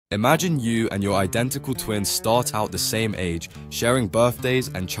Imagine you and your identical twin start out the same age, sharing birthdays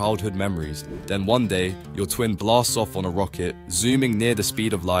and childhood memories. Then one day, your twin blasts off on a rocket, zooming near the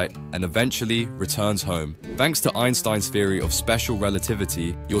speed of light, and eventually returns home. Thanks to Einstein's theory of special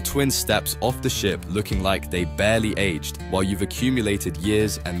relativity, your twin steps off the ship looking like they barely aged, while you've accumulated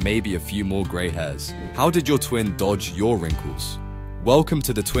years and maybe a few more gray hairs. How did your twin dodge your wrinkles? Welcome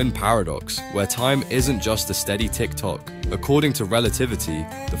to the twin paradox, where time isn't just a steady tick-tock. According to relativity,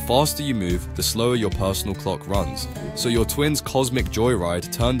 the faster you move, the slower your personal clock runs. So your twin's cosmic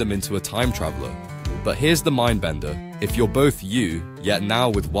joyride turned them into a time traveler. But here's the mind-bender. If you're both you, yet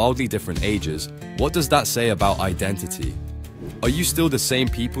now with wildly different ages, what does that say about identity? Are you still the same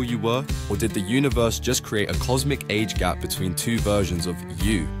people you were, or did the universe just create a cosmic age gap between two versions of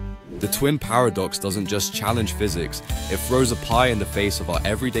you? The twin paradox doesn't just challenge physics, it throws a pie in the face of our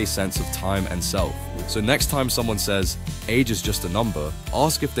everyday sense of time and self. So next time someone says, age is just a number,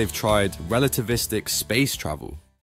 ask if they've tried relativistic space travel.